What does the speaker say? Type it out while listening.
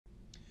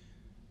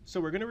So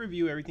we're going to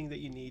review everything that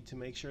you need to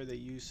make sure that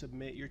you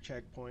submit your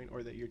checkpoint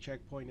or that your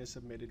checkpoint is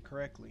submitted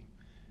correctly.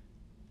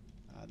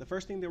 The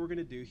first thing that we're going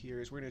to do here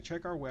is we're going to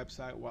check our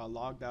website while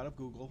logged out of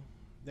Google.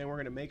 Then we're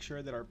going to make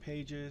sure that our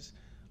pages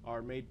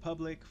are made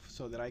public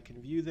so that I can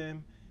view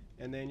them.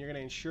 And then you're going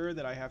to ensure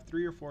that I have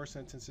 3 or 4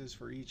 sentences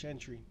for each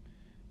entry.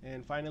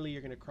 And finally,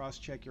 you're going to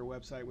cross-check your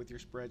website with your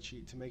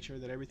spreadsheet to make sure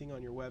that everything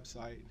on your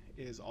website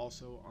is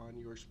also on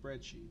your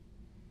spreadsheet.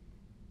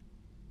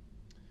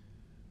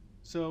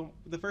 So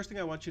the first thing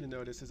I want you to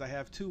notice is I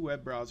have 2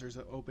 web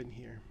browsers open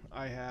here.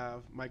 I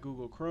have my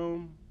Google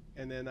Chrome,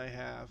 and then I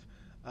have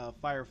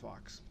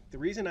Firefox. The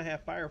reason I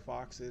have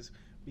Firefox is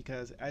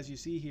because, as you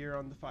see here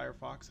on the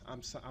Firefox,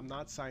 I'm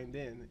not signed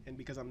in, and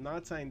because I'm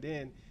not signed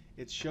in,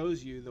 it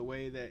shows you the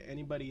way that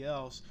anybody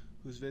else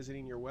who's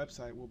visiting your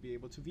website will be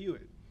able to view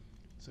it.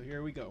 So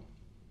here we go.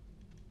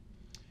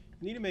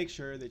 You need to make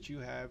sure that you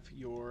have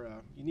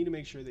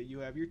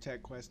your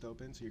TechQuest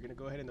open. So you're going to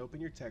go ahead and open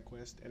your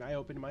TechQuest, and I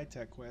opened my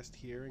TechQuest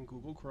here in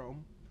Google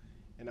Chrome,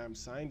 and I'm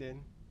signed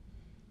in.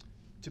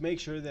 To make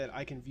sure that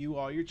I can view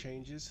all your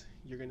changes,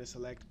 you're going to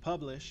select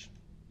Publish.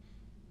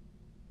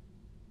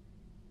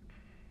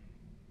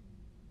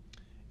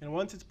 And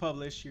once it's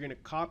published, you're going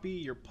to copy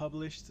your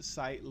published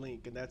site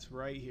link, and that's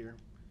right here.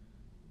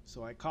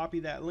 So I copy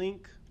that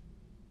link,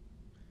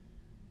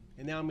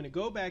 and now I'm going to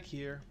go back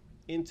here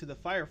into the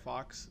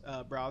Firefox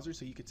browser.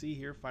 So you can see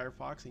here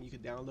Firefox, and you can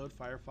download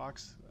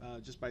Firefox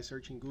just by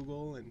searching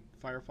Google and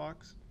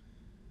Firefox.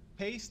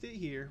 Paste it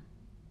here.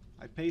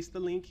 I paste the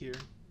link here,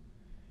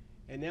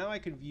 and now I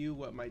can view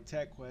what my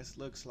TechQuest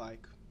looks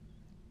like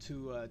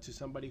to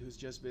somebody who's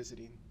just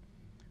visiting.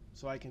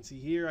 So I can see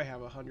here I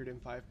have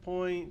 105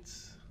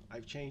 points.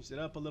 I've changed it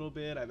up a little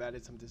bit. I've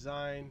added some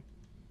design.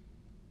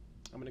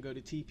 I'm going to go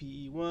to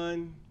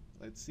TPE1.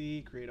 Let's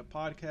see, create a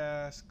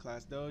podcast,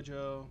 Class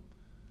Dojo.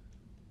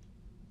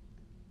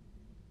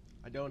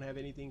 I don't have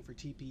anything for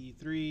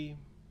TPE3.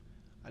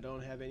 I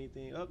don't have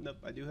anything. Oh, nope,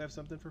 I do have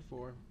something for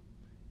 4.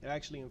 And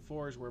actually in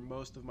 4 is where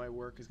most of my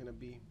work is going to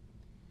be.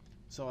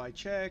 So I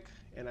check,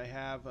 and I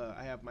have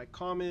my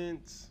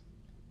comments,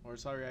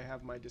 I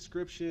have my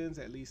descriptions,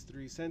 at least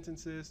 3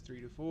 sentences,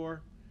 3 to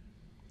 4.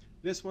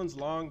 This one's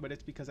long, but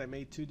it's because I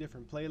made 2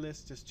 different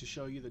playlists just to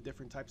show you the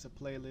different types of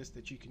playlists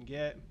that you can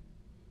get.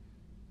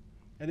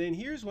 And then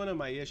here's one of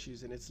my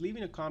issues, and it's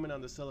leaving a comment on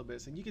the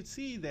syllabus. And you can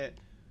see that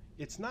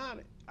it's not,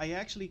 I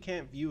actually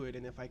can't view it.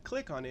 And if I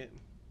click on it,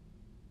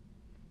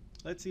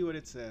 let's see what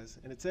it says.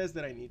 And it says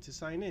that I need to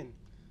sign in.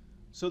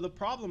 So the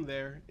problem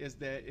there is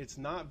that it's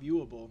not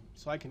viewable.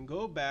 So I can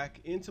go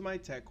back into my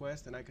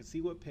TechQuest, and I can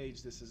see what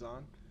page this is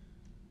on.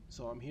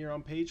 So I'm here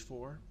on page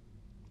 4.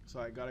 So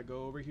I got to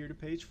go over here to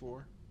page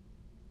 4.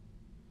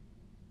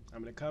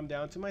 I'm going to come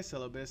down to my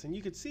syllabus, and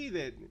you can see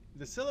that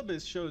the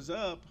syllabus shows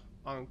up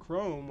on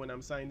Chrome when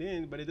I'm signed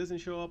in, but it doesn't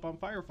show up on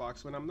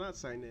Firefox when I'm not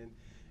signed in.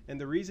 And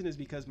the reason is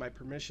because my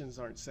permissions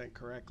aren't set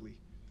correctly.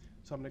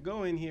 So I'm going to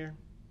go in here,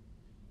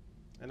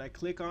 and I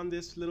click on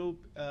this little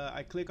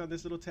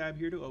tab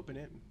here to open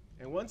it.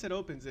 And once it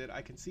opens it,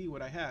 I can see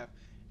what I have.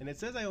 And it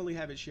says I only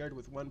have it shared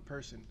with 1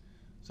 person.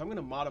 So I'm going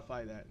to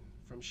modify that.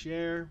 From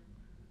share,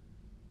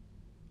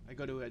 I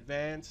go to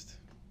advanced,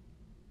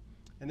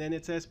 and then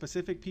it says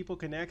specific people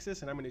can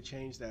access, and I'm going to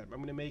change that. I'm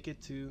going to make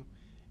it to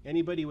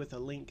anybody with a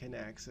link can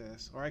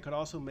access, or I could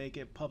also make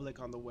it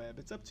public on the web.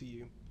 It's up to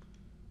you.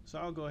 So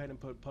I'll go ahead and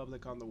put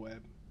public on the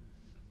web,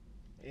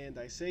 and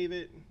I save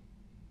it,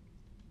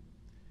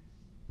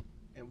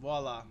 and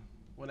voila.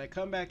 When I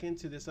come back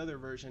into this other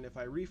version, if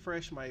I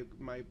refresh my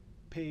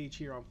page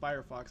here on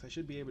Firefox, I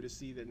should be able to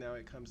see that now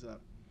it comes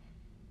up.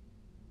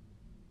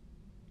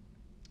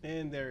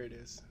 And there it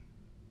is.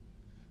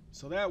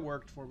 So that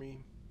worked for me.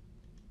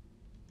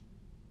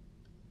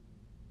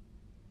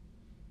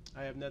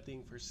 I have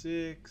nothing for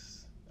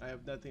 6. I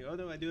have nothing. Oh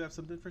no, I do have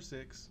something for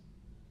 6.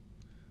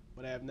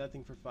 But I have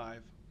nothing for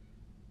 5.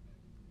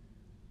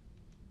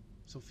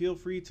 So feel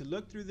free to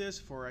look through this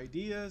for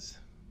ideas.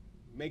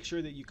 Make sure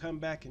that you come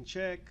back and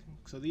check.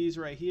 So these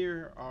right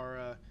here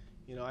are,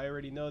 I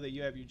already know that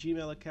you have your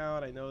Gmail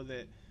account. I know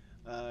that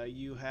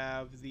you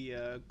have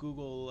the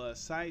Google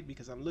site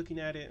because I'm looking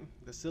at it.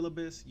 The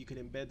syllabus, you can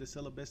embed the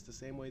syllabus the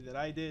same way that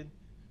I did.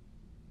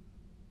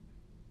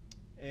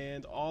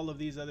 And all of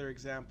these other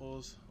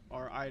examples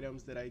are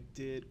items that I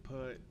did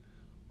put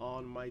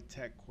on my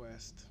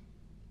TechQuest.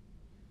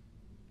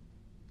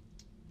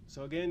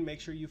 So again, make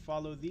sure you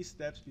follow these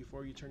steps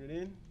before you turn it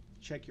in.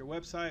 Check your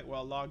website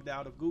while logged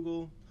out of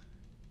Google.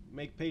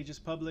 Make pages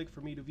public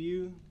for me to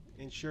view.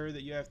 Ensure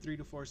that you have 3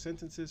 to 4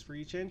 sentences for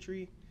each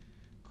entry.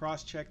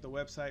 Cross-check the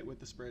website with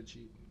the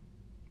spreadsheet.